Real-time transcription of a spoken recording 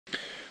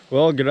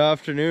Well, good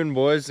afternoon,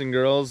 boys and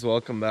girls.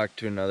 Welcome back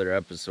to another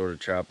episode of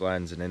Trap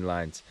Lines and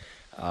Inlines.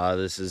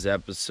 This is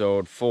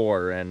episode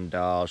 4, and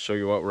I'll show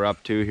you what we're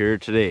up to here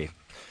today.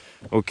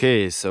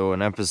 Okay, so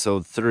in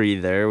episode 3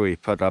 there, we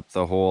put up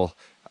the whole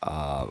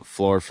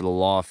floor for the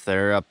loft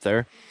there, up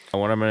there. And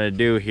what I'm going to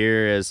do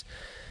here is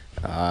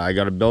I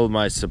got to build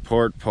my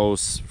support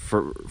posts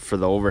for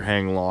the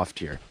overhang loft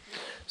here.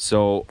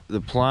 So the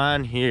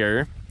plan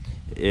here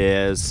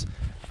is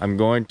I'm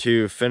going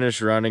to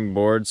finish running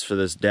boards for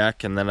this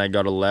deck, and then I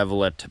got to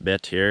level it a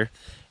bit here,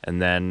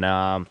 and then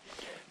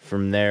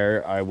from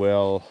there I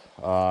will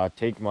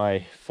take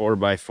my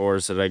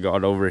 4x4s that I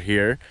got over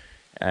here,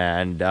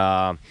 and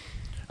I'll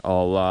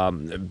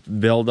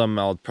build them.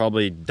 I'll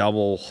probably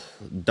double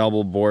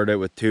board it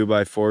with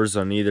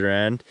 2x4s on either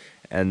end,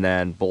 and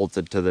then bolt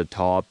it to the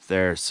top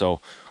there.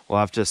 So we'll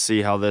have to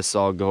see how this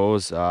all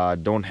goes.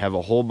 Don't have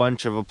a whole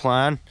bunch of a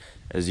plan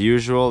as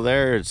usual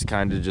there. It's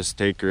kind of just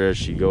take her as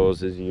she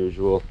goes as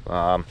usual.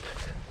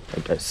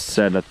 Like I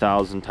said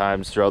 1,000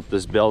 times throughout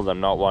this build, I'm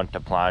not one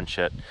to plan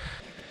shit.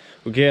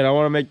 Okay, and I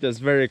want to make this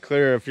very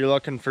clear. If you're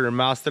looking for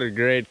master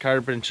grade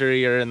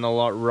carpentry, you're in the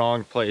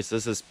wrong place.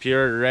 This is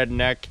pure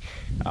redneck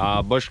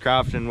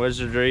bushcraft and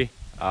wizardry,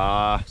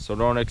 so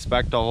don't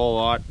expect a whole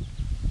lot.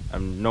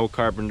 I'm no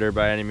carpenter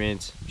by any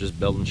means, I'm just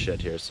building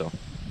shit here. So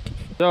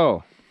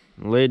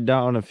laid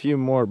down a few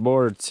more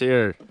boards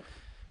here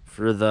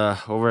for the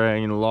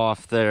overhanging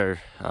loft there.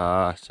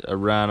 I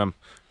ran them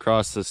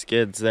across the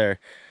skids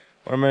there.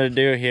 What I'm going to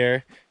do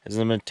here is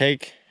I'm going to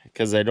take,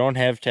 because I don't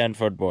have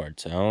 10-foot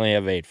boards, I only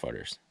have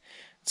 8-footers.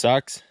 It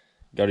sucks,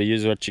 got to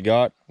use what you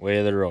got, way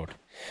of the road.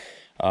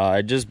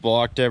 I just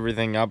blocked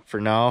everything up for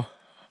now.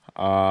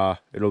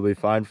 It'll be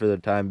fine for the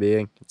time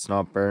being. It's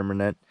not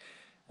permanent,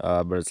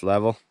 but it's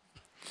level.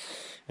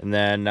 And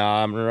then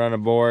I'm going to run a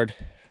board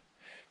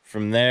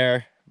from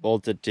there,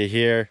 bolt it to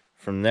here,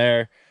 from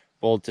there,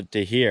 bolt it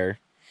to here,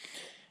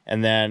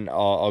 and then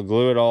I'll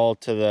glue it all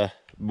to the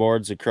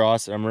boards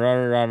across. I'm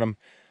running them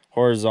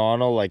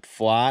horizontal, like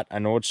flat. I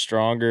know it's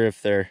stronger if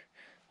they're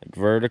like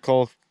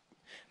vertical,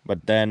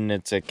 but then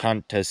it's a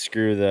cunt to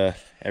screw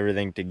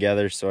everything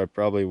together, so I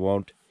probably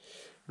won't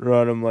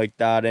run them like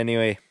that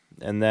anyway.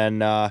 And then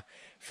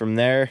from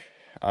there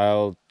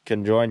I'll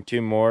conjoin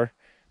 2 more,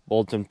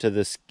 bolt them to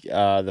the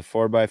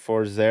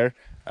 4x4s there.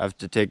 I have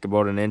to take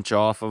about 1 inch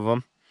off of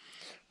them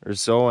or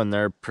so, and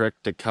they're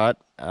pricked to cut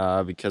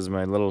because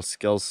my little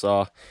skill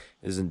saw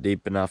isn't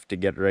deep enough to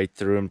get right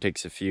through them.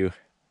 Takes a few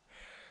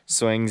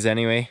swings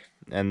anyway.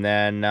 And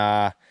then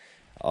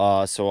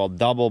so I'll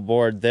double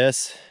board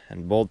this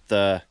and bolt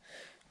this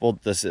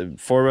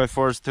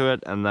 4x4s to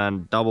it, and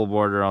then double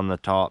board her on the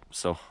top.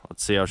 So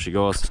let's see how she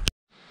goes.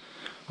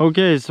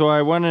 Okay, so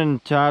I went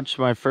and attached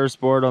my first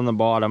board on the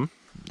bottom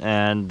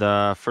and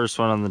the first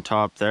one on the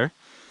top there.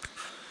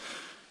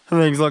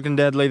 Everything's looking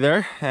deadly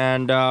there,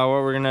 and what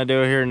we're gonna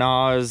do here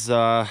now is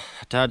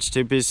attach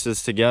 2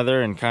 pieces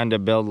together and kind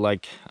of build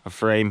like a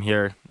frame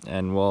here,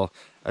 and we'll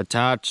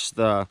attach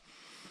the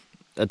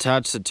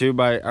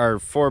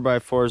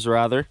 4x4s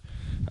rather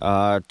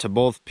to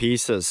both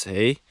pieces,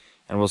 hey,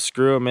 and we'll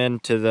screw them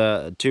into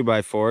the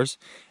 2x4s,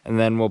 and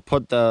then we'll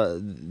put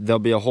there'll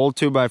be a whole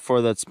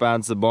 2x4 that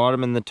spans the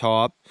bottom and the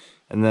top,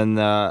 and then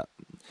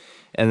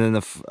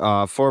the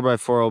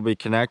 4x4 will be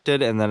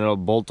connected, and then it'll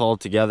bolt all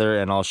together,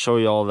 and I'll show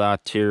you all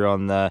that here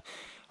on the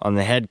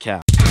head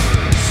cap.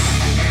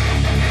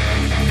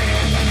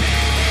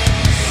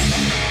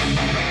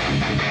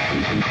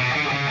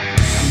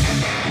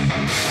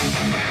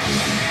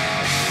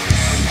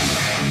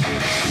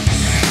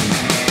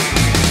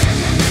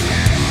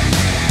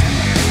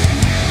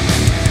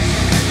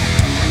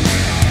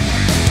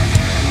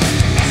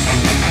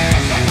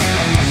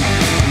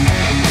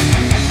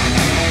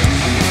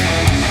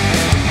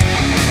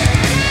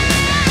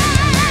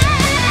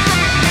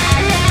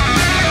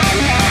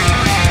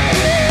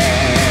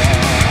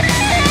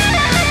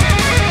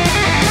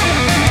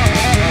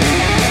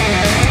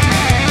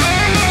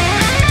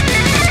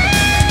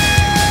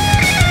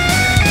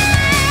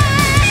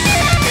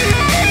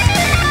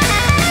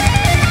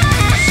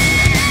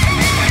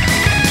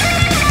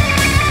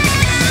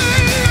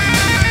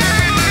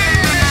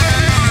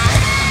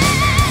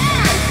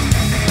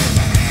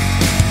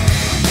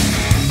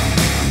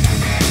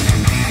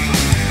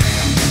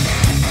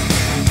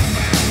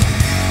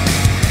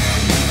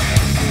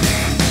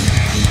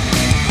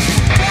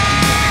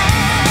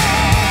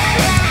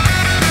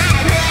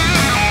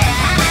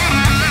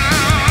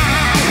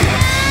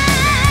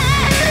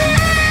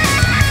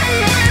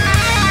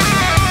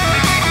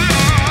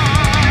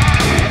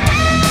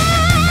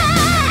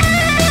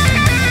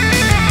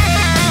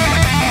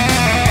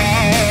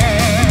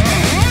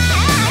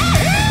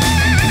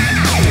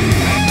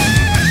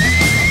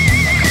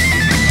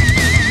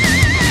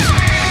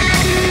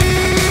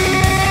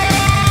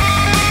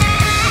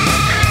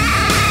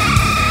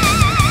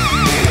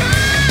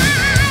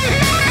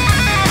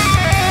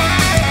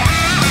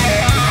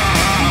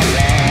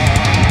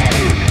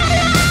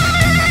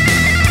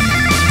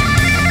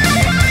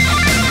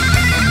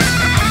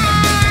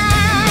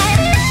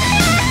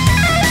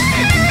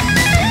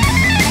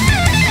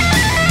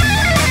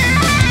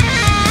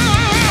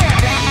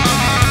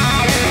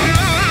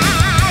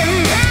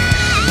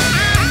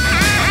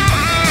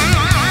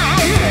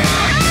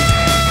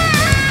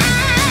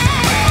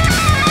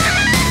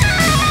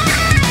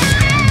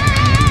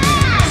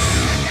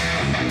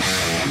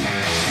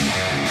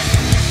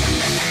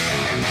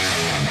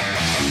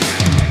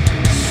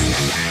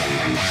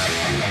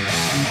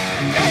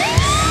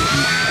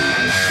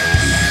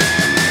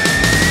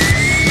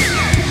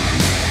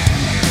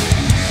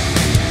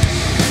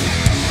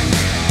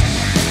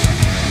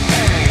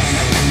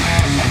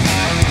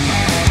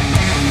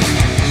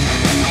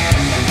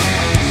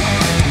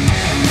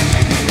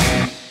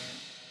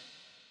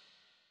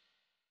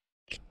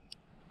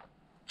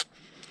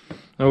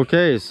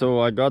 Okay, so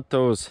I got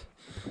those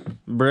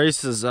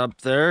braces up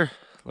there,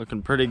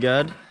 looking pretty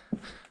good.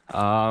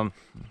 I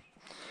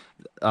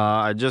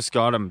just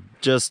got them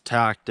just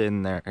tacked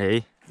in there,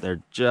 hey?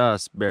 They're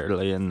just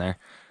barely in there.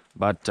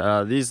 But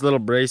these little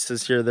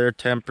braces here, they're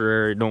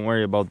temporary. Don't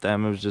worry about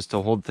them. It was just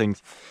to hold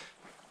things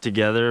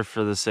together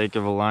for the sake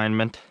of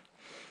alignment.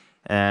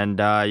 And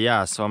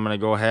yeah, so I'm gonna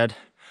go ahead,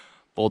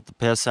 bolt the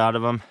piss out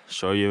of them,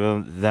 show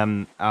you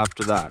them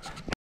after that.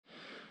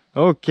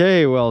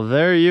 Okay, well,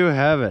 there you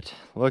have it.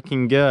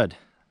 Looking good.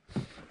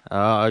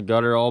 I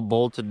got her all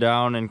bolted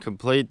down and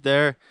complete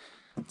there.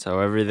 That's how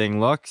everything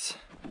looks.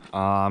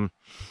 And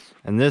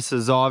this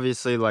is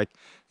obviously, like,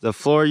 the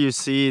floor you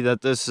see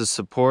that this is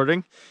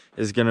supporting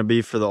is going to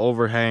be for the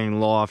overhanging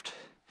loft.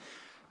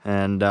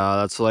 And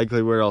that's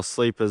likely where I'll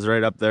sleep, is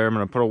right up there. I'm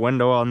going to put a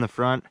window on the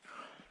front.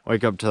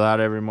 Wake up to that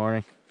every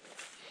morning.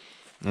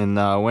 In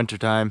winter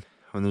time,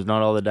 when there's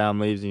not all the damn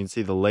leaves, you can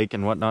see the lake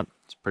and whatnot.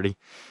 It's pretty,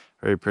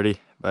 very pretty.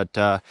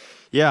 But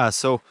yeah,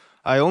 so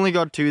I only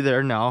got 2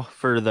 there now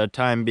for the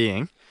time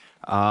being.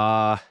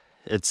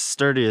 It's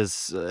sturdy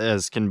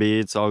as can be.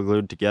 It's all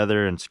glued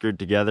together and screwed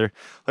together.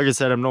 Like I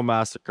said, I'm no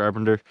master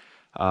carpenter.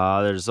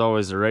 There's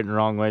always a right and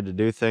wrong way to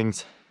do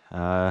things,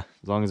 as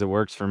long as it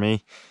works for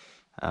me.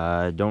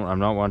 I'm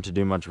not wanting to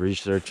do much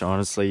research,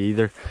 honestly,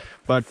 either.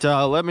 But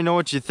let me know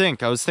what you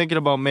think. I was thinking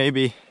about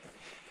maybe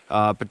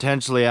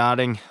potentially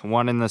adding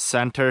one in the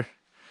center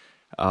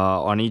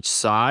on each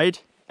side,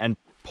 and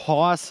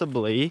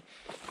possibly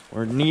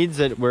where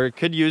it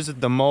could use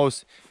it the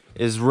most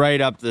is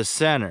right up the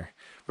center.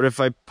 But if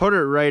I put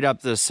it right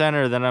up the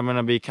center, then I'm going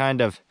to be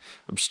kind of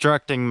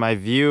obstructing my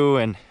view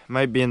and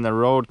might be in the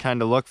road,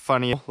 kind of look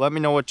funny. Let me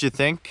know what you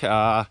think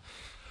in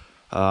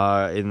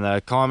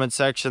the comment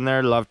section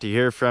there. Love to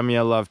hear from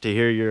you. Love to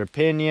hear your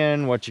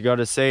opinion, what you got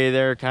to say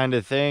there, kind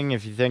of thing.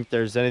 If you think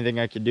there's anything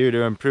I could do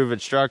to improve it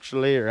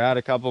structurally or add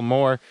a couple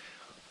more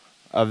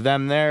of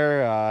them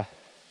there,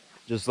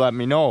 just let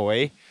me know,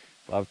 eh?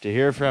 Love to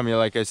hear from you,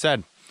 like I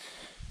said.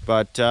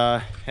 But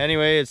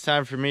anyway, it's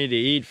time for me to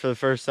eat for the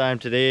first time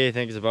today. I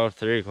think it's about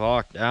 3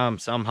 o'clock. Damn,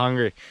 so I'm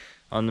hungry.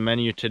 On the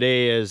menu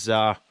today is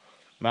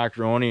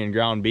macaroni and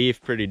ground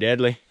beef, pretty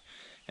deadly.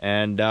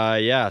 And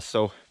yeah,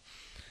 so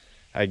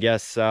I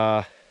guess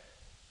that'll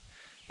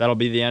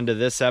be the end of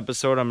this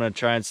episode. I'm going to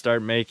try and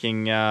start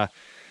making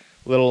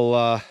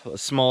little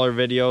smaller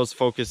videos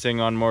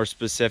focusing on more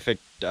specific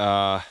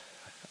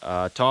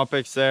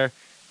topics there.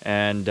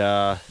 And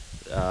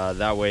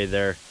that way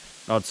they're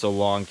not so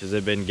long, because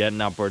they've been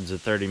getting upwards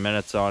of 30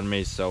 minutes on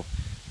me. So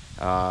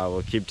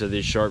we'll keep to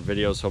these short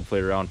videos,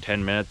 hopefully around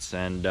 10 minutes.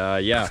 And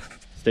yeah,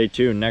 stay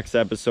tuned. Next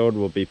episode,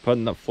 we'll be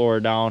putting the floor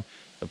down,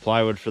 the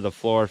plywood for the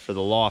floor for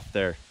the loft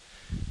there.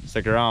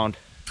 Stick around.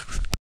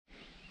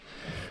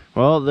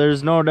 Well,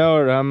 there's no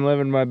doubt I'm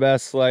living my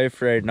best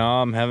life right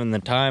now. I'm having the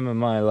time of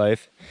my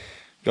life.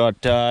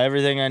 Got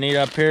everything I need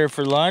up here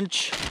for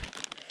lunch,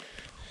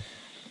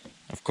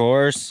 of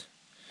course.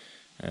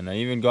 And I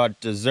even got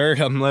dessert.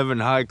 I'm living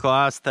high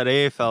class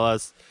today,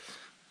 fellas.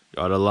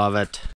 Gotta love it.